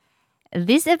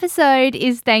This episode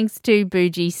is thanks to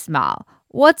Bougie Smile.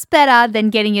 What's better than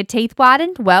getting your teeth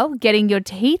whitened? Well, getting your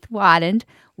teeth whitened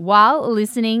while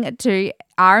listening to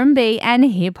R&B and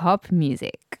hip-hop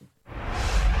music.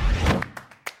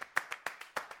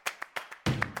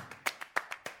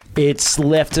 It's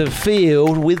Left of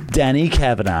Field with Danny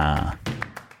Kavanagh.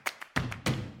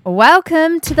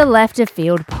 Welcome to the Left of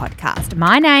Field podcast.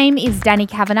 My name is Danny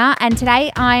Kavanagh and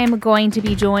today I am going to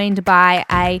be joined by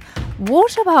a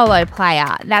water polo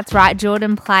player. That's right,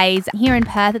 Jordan plays here in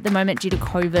Perth at the moment due to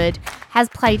COVID, has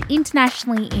played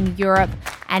internationally in Europe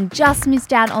and just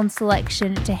missed out on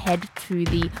selection to head to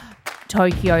the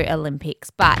Tokyo Olympics.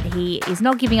 But he is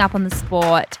not giving up on the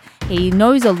sport. He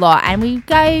knows a lot and we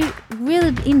go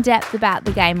really in depth about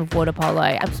the game of water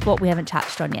polo, a sport we haven't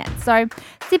touched on yet. So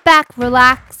sit back,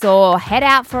 relax or head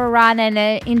out for a run and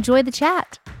enjoy the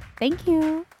chat. Thank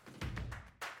you.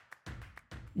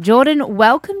 Jordan,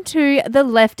 welcome to the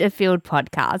Left of Field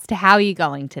podcast. How are you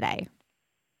going today?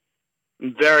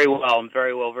 I'm very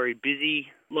well, very busy.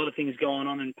 A lot of things going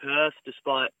on in Perth,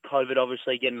 despite COVID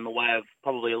obviously getting in the way of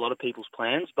probably a lot of people's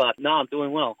plans. But no, I'm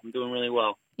doing well. I'm doing really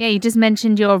well. Yeah, you just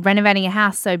mentioned you're renovating a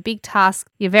house, so big task.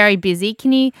 You're very busy.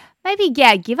 Can you maybe,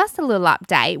 give us a little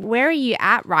update? Where are you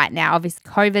at right now? Obviously,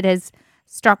 COVID has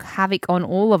struck havoc on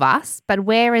all of us, but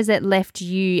where has it left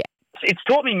you? It's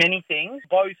taught me many things,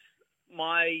 both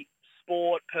my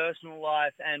sport, personal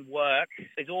life and work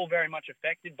is all very much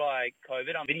affected by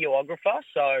COVID. I'm a videographer,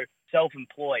 so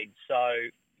self-employed. So,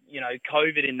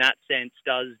 COVID in that sense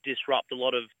does disrupt a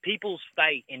lot of people's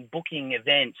faith in booking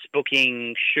events,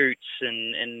 booking shoots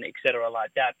and et cetera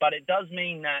like that. But it does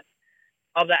mean that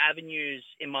other avenues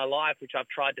in my life, which I've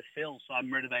tried to fill. So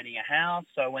I'm renovating a house.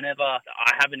 So whenever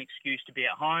I have an excuse to be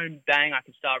at home, bang, I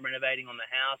can start renovating on the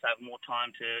house. I have more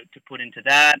time to put into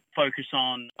that, focus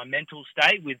on my mental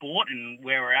state with sport and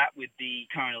where we're at with the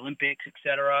current Olympics, et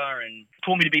cetera, and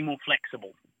taught me to be more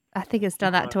flexible. I think it's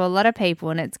done that to a lot of people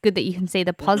and it's good that you can see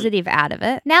the positive out of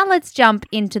it. Now let's jump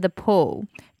into the pool.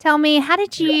 Tell me, how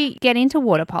did you get into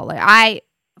water polo?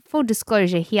 Full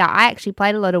disclosure here, I actually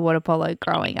played a lot of water polo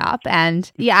growing up and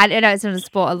I know it's not a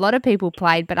sport a lot of people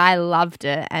played, but I loved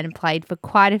it and played for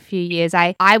quite a few years.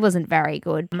 I wasn't very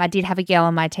good. I did have a girl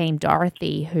on my team,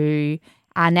 Dorothy, who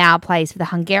now plays for the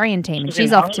Hungarian team and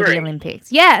she's off to the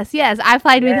Olympics. Yes, I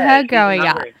played with her growing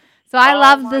up. So I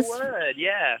love this. Word,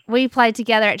 yeah. We played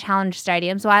together at Challenge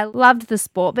Stadium, so I loved the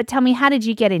sport. But tell me, how did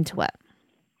you get into it?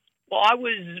 Well, I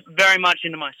was very much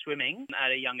into my swimming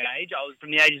at a young age. I was from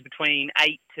the ages between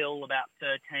 8 till about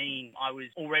 13. I was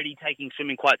already taking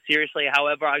swimming quite seriously.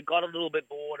 However, I got a little bit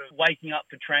bored of waking up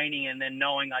for training and then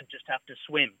knowing I'd just have to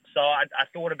swim. So I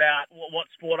thought about what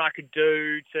sport I could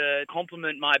do to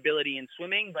complement my ability in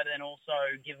swimming, but then also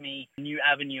give me a new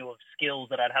avenue of skills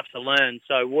that I'd have to learn.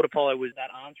 So water polo was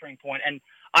that answering point. And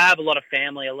I have a lot of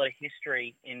family, a lot of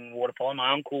history in water polo.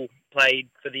 My uncle played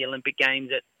for the Olympic Games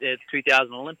at the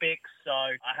 2000 Olympics, so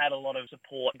I had a lot of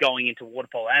support going into water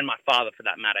polo, and my father, for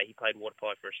that matter, he played water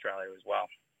polo for Australia as well.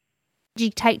 Did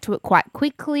you take to it quite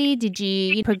quickly? Did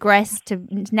you progress to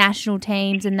national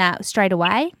teams and that straight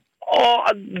away? Oh,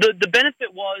 the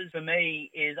benefit was for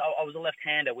me is I was a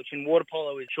left-hander, which in water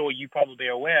polo, is sure you probably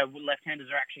are aware, left-handers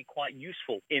are actually quite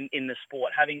useful in the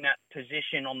sport. Having that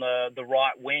position on the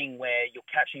right wing where you're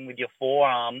catching with your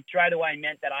forearm straight away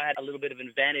meant that I had a little bit of an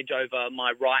advantage over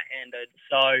my right-hander.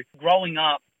 So growing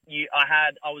up,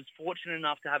 I was fortunate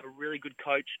enough to have a really good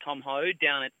coach, Tom Hode,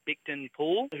 down at Bicton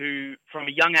Pool, who from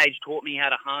a young age taught me how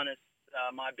to harness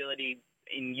my ability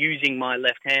in using my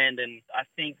left hand, and I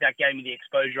think that gave me the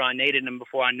exposure I needed. And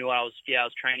before I knew it, I was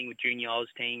training with junior Oz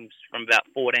teams from about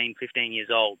 14, 15 years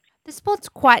old. The sport's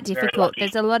quite difficult.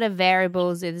 There's a lot of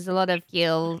variables. There's a lot of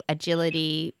skill,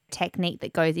 agility, technique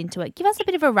that goes into it. Give us a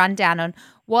bit of a rundown on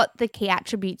what the key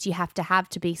attributes you have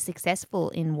to be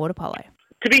successful in water polo.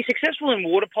 To be successful in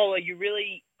water polo,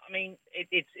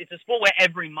 it's a sport where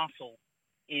every muscle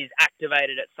is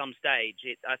activated at some stage.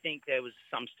 I think there was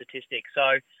some statistic.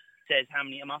 So says how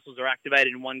many muscles are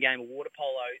activated in one game of water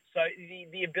polo. So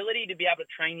the ability to be able to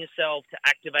train yourself to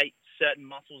activate certain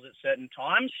muscles at certain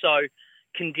times. So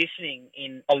conditioning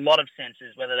in a lot of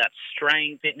senses, whether that's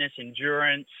strength, fitness,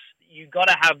 endurance, you've got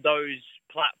to have those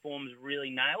platforms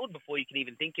really nailed before you can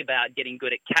even think about getting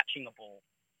good at catching a ball,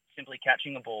 simply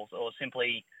catching a ball or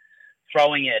simply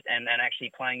throwing it and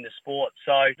actually playing the sport.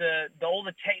 So all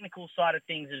the technical side of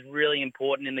things is really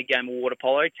important in the game of water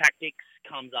polo. Tactics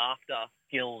comes after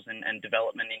skills and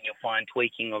development in your fine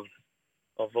tweaking of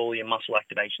all your muscle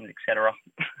activations, etc.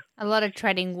 A lot of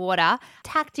treading water.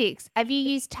 Tactics. Have you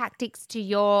used tactics to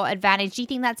your advantage? Do you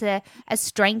think that's a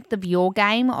strength of your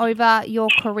game over your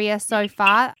career so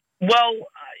far? Well,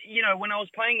 when I was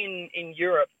playing in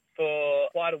Europe for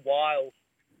quite a while,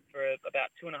 for about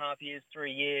 2.5 years,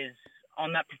 3 years,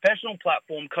 on that professional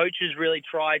platform, coaches really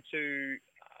try to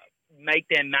make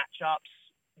their matchups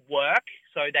work.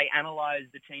 So they analyze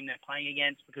the team they're playing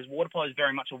against, because water polo is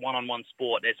very much a one-on-one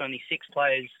sport. There's only 6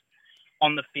 players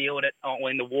on the field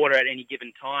or in the water at any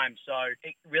given time. So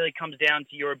it really comes down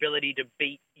to your ability to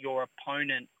beat your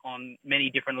opponent on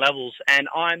many different levels. And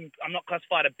I'm not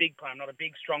classified a big player. I'm not a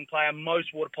big, strong player.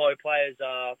 Most water polo players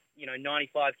are,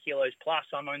 95 kilos plus.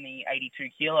 I'm only 82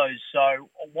 kilos. So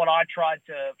what I tried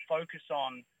to focus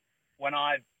on when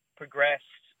I've progressed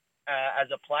as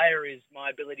a player is my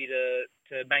ability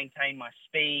to maintain my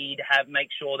speed, make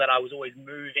sure that I was always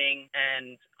moving,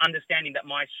 and understanding that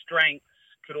my strengths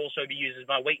could also be used as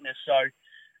my weakness. So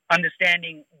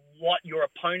understanding what your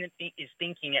opponent is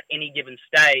thinking at any given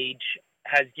stage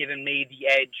has given me the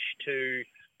edge to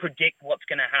predict what's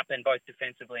going to happen both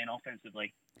defensively and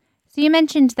offensively. So you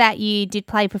mentioned that you did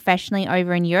play professionally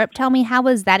over in Europe. Tell me, how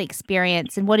was that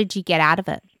experience and what did you get out of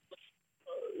it?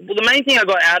 Well, the main thing I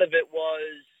got out of it was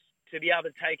to be able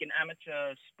to take an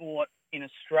amateur sport in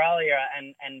Australia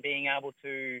and being able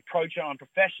to approach it on a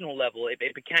professional level. It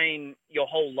became your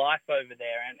whole life over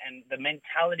there, and the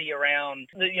mentality around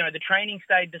the training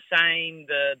stayed the same,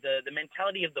 the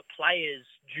mentality of the players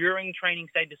during training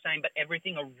stayed the same, but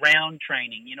everything around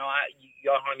training, you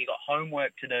go home, you got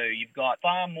homework to do, you've got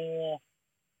far more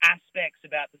aspects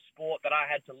about the sport that I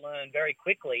had to learn very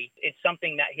quickly. It's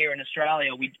something that here in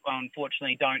Australia we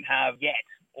unfortunately don't have yet,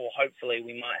 or hopefully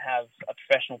we might have a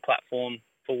professional platform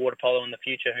for water polo in the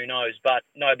future, who knows. But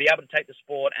no, be able to take the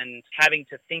sport and having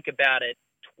to think about it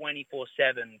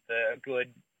 24/7 for a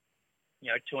good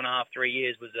 2.5, 3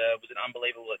 years was an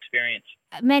unbelievable experience.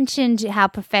 I mentioned how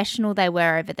professional they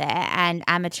were over there and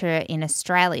amateur in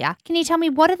Australia. Can you tell me,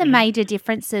 what are the major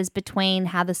differences between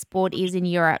how the sport is in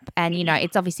Europe and,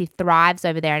 it's obviously thrives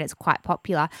over there and it's quite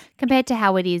popular, compared to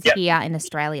how it is here in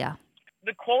Australia?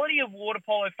 The quality of water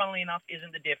polo, funnily enough,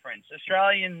 isn't the difference.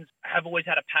 Australians have always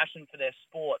had a passion for their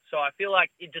sport. So I feel like,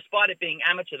 despite it being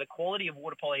amateur, the quality of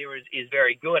water polo here is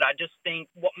very good. I just think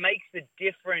what makes the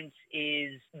difference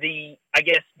is the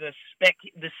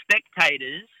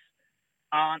spectators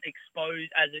aren't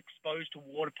exposed to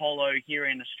water polo here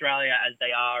in Australia as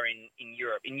they are in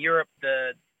Europe. In Europe,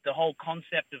 the whole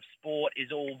concept of sport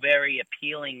is all very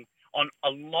appealing on a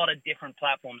lot of different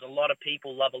platforms. A lot of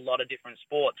people love a lot of different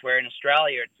sports, where in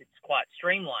Australia it's quite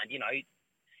streamlined.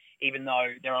 Even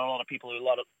though there are a lot of people who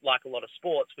like a lot of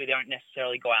sports, we don't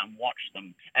necessarily go out and watch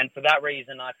them. And for that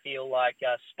reason, I feel like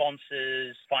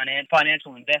sponsors,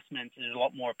 financial investments is a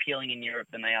lot more appealing in Europe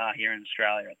than they are here in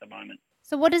Australia at the moment.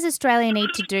 So what does Australia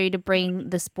need to do to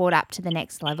bring the sport up to the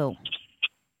next level?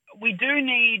 We do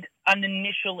need an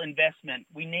initial investment.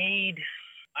 We need,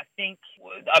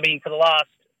 for the last,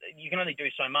 you can only do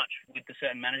so much with the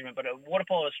certain management, but Water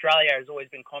Polo Australia has always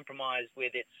been compromised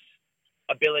with its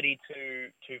ability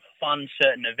to fund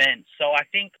certain events. So I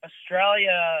think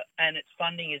Australia and its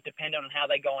funding is dependent on how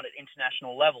they go on at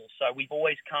international level. So we've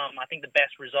always I think the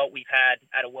best result we've had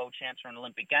at a World Champs or an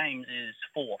Olympic Games is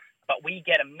 4th. But we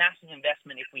get a massive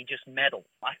investment if we just medal.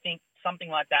 I think something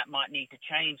like that might need to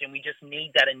change, and we just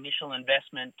need that initial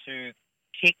investment to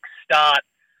kickstart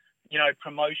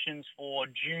promotions for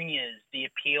juniors, the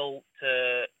appeal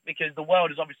to, because the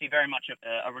world is obviously very much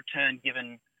a return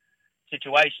given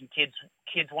situation.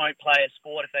 Kids won't play a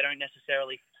sport if they don't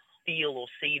necessarily feel or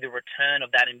see the return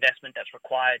of that investment that's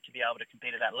required to be able to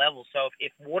compete at that level. So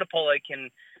if water polo can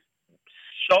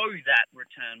show that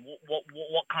return,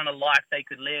 what kind of life they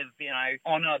could live,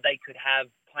 honour they could have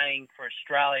playing for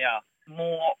Australia,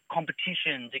 more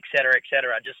competitions, et cetera,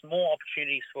 just more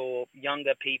opportunities for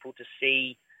younger people to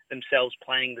see themselves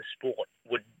playing the sport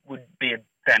would be a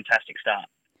fantastic start.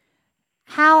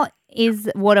 How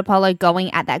is water polo going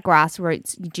at that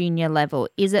grassroots junior level?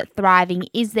 Is it thriving?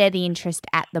 Is there the interest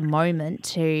at the moment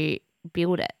to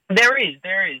build it? There is.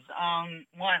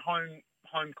 My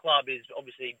home club is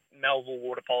obviously Melville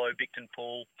Water Polo, Bicton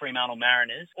Pool, Fremantle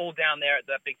Mariners, all down there at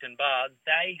that Bicton Bar.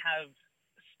 They have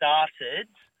started,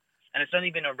 and it's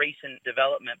only been a recent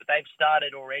development, but they've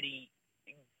started already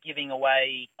giving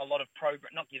away a lot of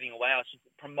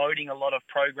promoting a lot of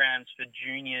programs for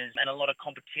juniors and a lot of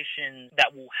competitions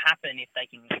that will happen if they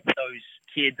can get those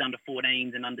kids under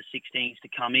 14s and under 16s to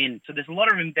come in. So there's a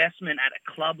lot of investment at a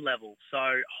club level. So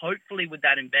hopefully with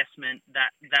that investment,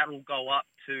 that will go up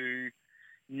to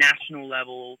national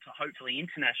level, to hopefully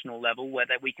international level, where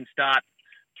that we can start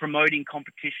promoting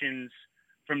competitions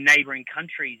from neighbouring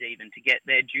countries even, to get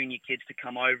their junior kids to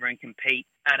come over and compete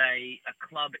at a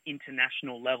club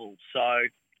international level. So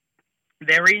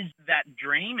there is that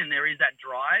dream and there is that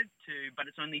drive but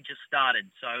it's only just started.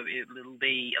 So it'll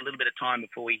be a little bit of time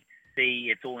before we see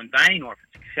it's all in vain or if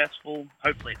it's successful.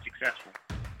 Hopefully it's successful.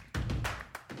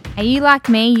 Are you like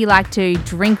me? You like to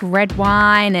drink red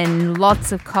wine and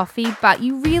lots of coffee, but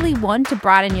you really want to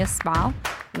brighten your smile?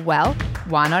 Well,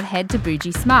 why not head to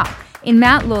Bougie Smile? In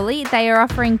Mount Lawley, they are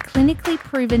offering clinically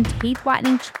proven teeth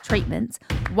whitening treatments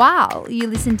while you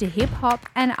listen to hip-hop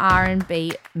and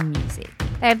R&B music.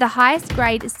 They have the highest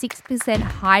grade 6%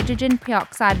 hydrogen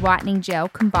peroxide whitening gel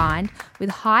combined with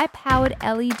high-powered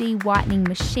LED whitening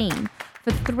machine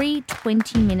for 3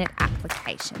 20-minute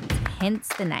applications, hence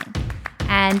the name.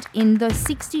 And in those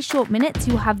 60 short minutes,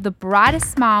 you'll have the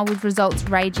brightest smile with results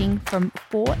ranging from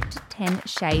 4 to 10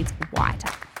 shades whiter.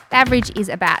 The average is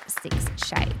about 6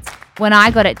 shades. When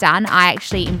I got it done, I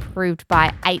actually improved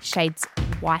by 8 shades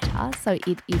whiter, so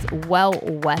it is well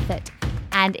worth it.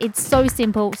 And it's so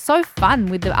simple, so fun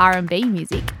with the R&B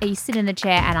music. You sit in the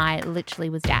chair and I literally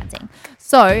was dancing.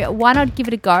 So why not give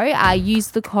it a go? Use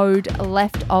the code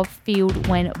LEFTOFFIELD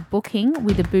when booking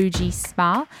with a Bougie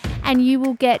Smile and you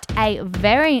will get a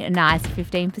very nice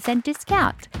 15%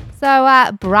 discount.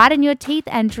 So brighten your teeth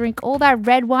and drink all that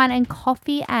red wine and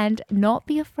coffee and not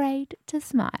be afraid to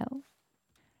smile.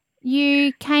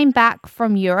 You came back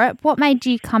from Europe. What made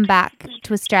you come back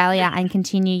to Australia and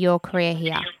continue your career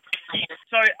here?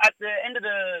 So at the end of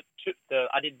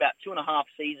I did about 2.5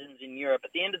 seasons in Europe.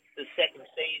 At the end of the second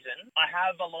season, I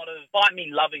have a lot of, despite me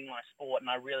loving my sport, and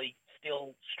I really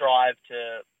still strive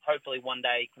to hopefully one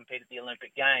day compete at the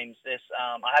Olympic Games.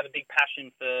 I have a big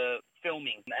passion for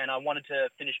filming, and I wanted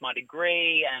to finish my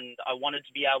degree, and I wanted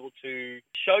to be able to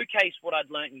showcase what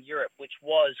I'd learned in Europe, which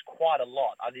was quite a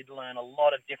lot. I did learn a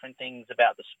lot of different things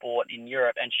about the sport in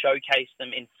Europe and showcase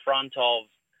them in front of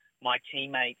my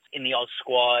teammates in the Oz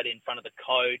squad, in front of the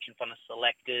coach, in front of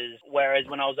selectors. Whereas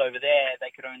when I was over there,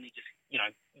 they could only just,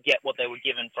 get what they were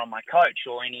given from my coach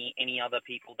or any other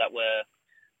people that were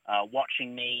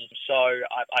watching me. So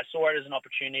I saw it as an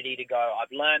opportunity to go,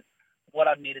 I've learned what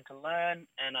I've needed to learn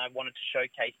and I wanted to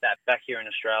showcase that back here in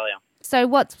Australia. So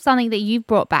what's something that you've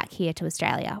brought back here to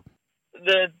Australia?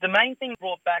 The main thing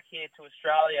brought back here to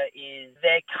Australia is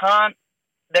there can't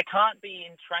be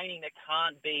in training, there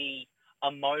can't be a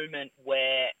moment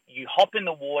where you hop in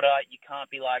the water, you can't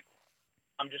be like,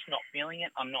 I'm just not feeling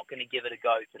it, I'm not going to give it a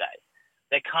go today.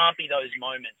 There can't be those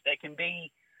moments. There can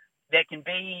be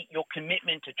your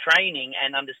commitment to training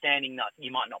and understanding that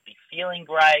you might not be feeling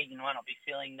great, you might not be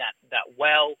feeling that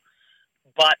well,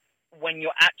 but when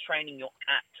you're at training, you're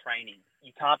at training.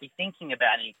 You can't be thinking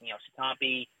about anything else. You can't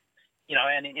be,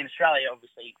 and in Australia,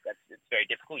 obviously, it's very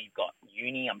difficult. You've got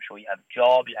uni, I'm sure you have a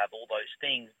job, you have all those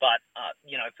things. But,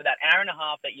 for that hour and a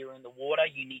half that you're in the water,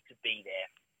 you need to be there,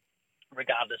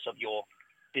 regardless of your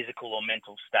physical or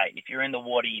mental state. If you're in the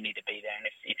water, you need to be there. And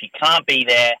if you can't be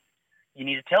there, you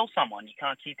need to tell someone. You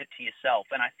can't keep it to yourself.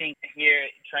 And I think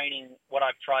here training, what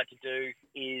I've tried to do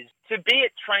is to be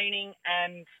at training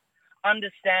and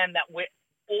understand that we're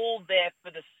all there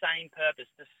for the same purpose,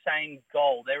 the same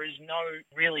goal. There is no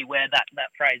really where that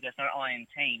phrase, there's no I in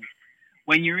team.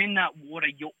 When you're in that water,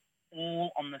 you're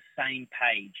all on the same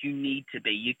page. You need to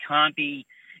be. You can't be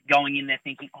going in there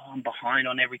thinking, I'm behind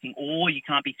on everything. Or you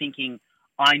can't be thinking,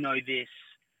 I know this.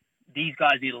 These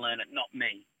guys need to learn it, not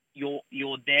me.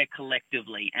 You're there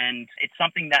collectively. And it's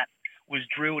something that was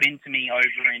drilled into me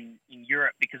over in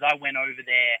Europe because I went over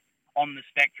there on the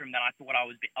spectrum that I thought I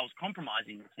was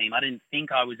compromising the team. I didn't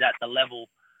think I was at the level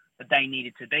that they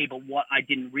needed to be. But what I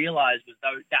didn't realize was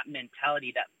that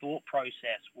mentality, that thought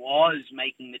process was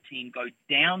making the team go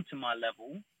down to my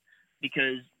level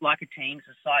because like a team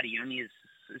society, you're only as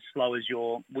slow as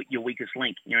your weakest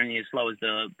link. You're only as slow as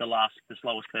the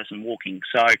slowest person walking.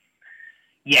 So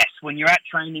yes, when you're at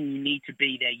training, you need to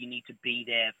be there. You need to be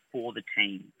there for the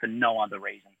team for no other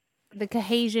reason. The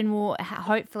cohesion will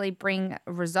hopefully bring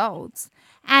results.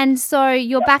 And so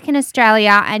you're back in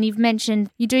Australia and you've mentioned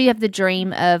you do have the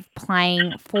dream of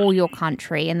playing for your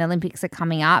country and the Olympics are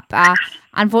coming up.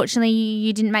 Unfortunately,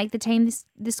 you didn't make the team,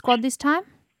 this squad this time?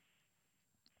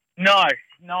 No,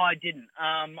 I didn't.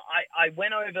 I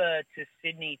went over to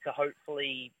Sydney to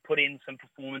hopefully put in some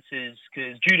performances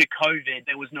because due to COVID,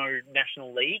 there was no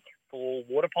national league for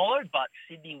water polo, but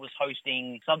Sydney was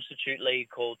hosting a substitute league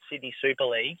called Sydney Super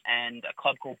League and a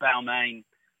club called Balmain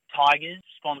Tigers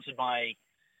sponsored my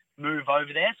move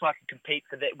over there so I could compete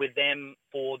with them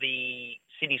for the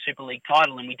Sydney Super League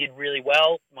title, and we did really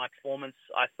well. My performance,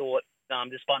 I thought,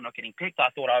 despite not getting picked, I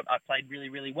thought I played really,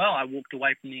 really well. I walked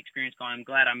away from the experience going, I'm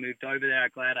glad I moved over there.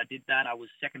 I'm glad I did that. I was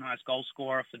second highest goal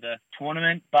scorer for the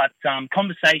tournament. But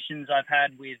conversations I've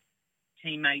had with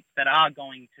teammates that are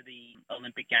going to the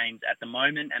Olympic Games at the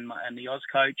moment, and the Oz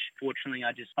coach. Fortunately,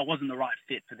 I wasn't the right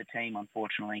fit for the team,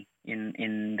 unfortunately,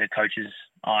 in the coach's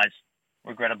eyes,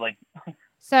 regrettably.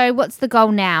 So what's the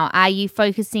goal now? Are you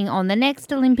focusing on the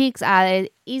next Olympics?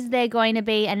 Is there going to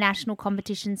be a national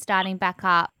competition starting back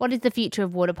up? What is the future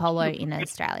of water polo in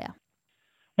Australia?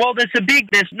 Well, there's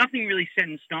nothing really set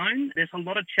in stone. There's a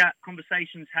lot of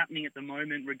conversations happening at the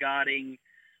moment regarding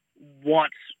what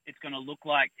it's going to look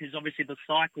like, because obviously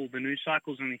the new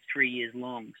cycle is only 3 years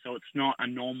long, so it's not a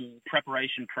normal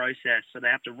preparation process. So they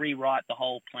have to rewrite the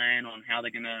whole plan on how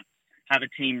they're going to have a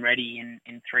team ready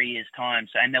in 3 years' time.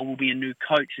 So, and there will be a new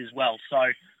coach as well. So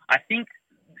I think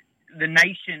the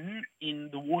nation in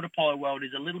the water polo world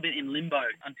is a little bit in limbo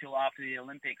until after the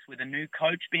Olympics. With a new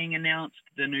coach being announced,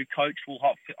 the new coach will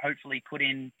hopefully put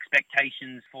in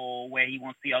expectations for where he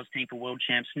wants the Oz team for World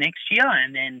Champs next year,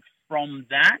 and then from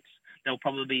that, there'll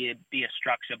probably be a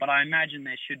structure. But I imagine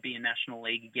there should be a national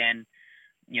league again,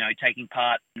 taking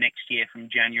part next year from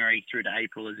January through to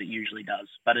April as it usually does.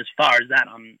 But as far as that,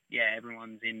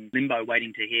 everyone's in limbo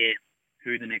waiting to hear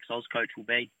who the next Oz coach will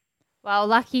be. Well,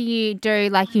 lucky you do,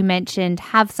 like you mentioned,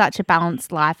 have such a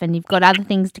balanced life, and you've got other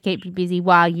things to keep you busy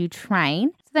while you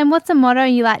train. So then what's a motto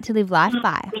you like to live life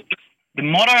by? The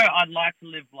motto I'd like to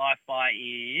live life by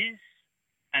is,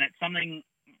 and it's something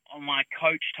my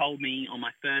coach told me on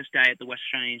my first day at the West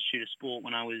Australian Institute of Sport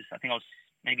when I was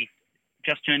maybe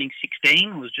just turning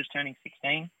 16. I was just turning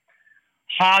 16.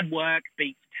 Hard work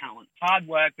beats talent. Hard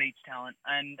work beats talent.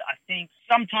 And I think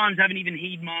sometimes I haven't even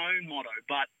heeded my own motto,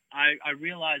 but I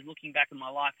realise looking back in my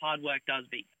life, hard work does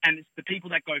beat. And it's the people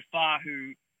that go far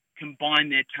who combine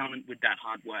their talent with that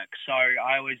hard work. So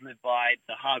I always live by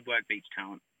the hard work beats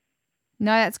talent.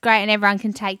 No, that's great. And everyone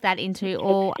can take that into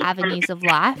all avenues of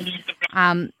life.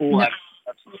 Absolutely.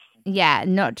 Yeah,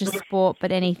 not just sport,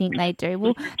 but anything they do.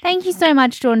 Well, thank you so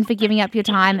much, Jordan, for giving up your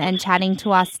time and chatting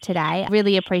to us today. I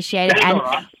really appreciate it. And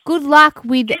good luck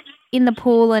in the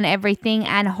pool and everything.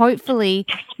 And hopefully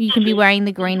you can be wearing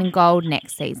the green and gold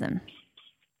next season.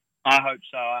 I hope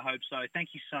so. Thank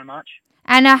you so much.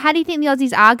 And how do you think the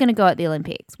Aussies are going to go at the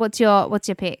Olympics? What's your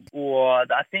pick? Or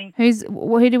I think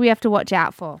who do we have to watch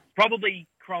out for? Probably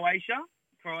Croatia.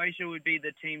 Croatia would be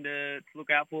the team to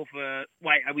look out for.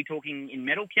 Wait, are we talking in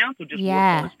medal counts or just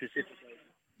water polo specifically?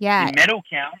 Yeah. In medal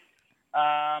count,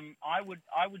 I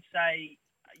would say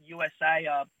USA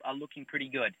are looking pretty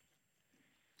good.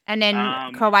 And then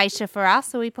Croatia for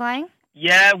us, are we playing?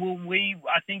 Yeah, well,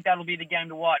 I think that'll be the game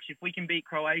to watch. If we can beat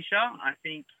Croatia, I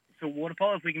think for water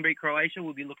polo, if we can beat Croatia,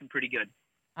 we'll be looking pretty good.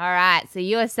 All right, so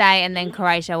USA and then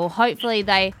Croatia. Well, hopefully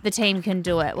the team can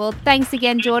do it. Well, thanks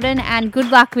again, Jordan, and good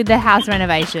luck with the house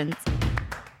renovations.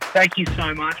 Thank you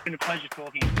so much. It's been a pleasure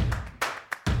talking.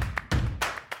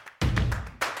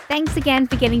 Thanks again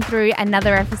for getting through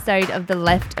another episode of the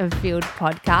Left of Field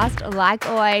podcast. Like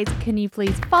always, can you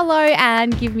please follow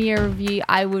and give me a review?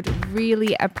 I would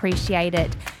really appreciate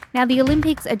it. Now, the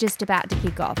Olympics are just about to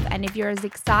kick off, and if you're as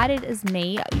excited as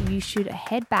me, you should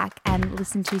head back and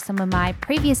listen to some of my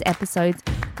previous episodes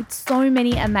with so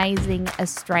many amazing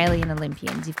Australian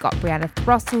Olympians. You've got Brianna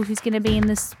Throssell, who's going to be in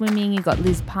the swimming. You've got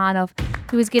Liz Parnoff,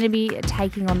 who is going to be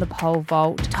taking on the pole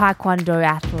vault. Taekwondo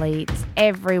athletes,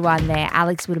 everyone there.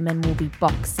 Alex Whitterman will be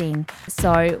boxing.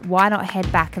 So why not head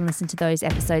back and listen to those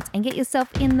episodes and get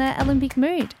yourself in the Olympic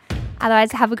mood?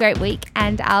 Otherwise, have a great week,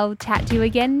 and I'll chat to you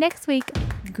again next week.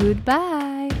 Goodbye.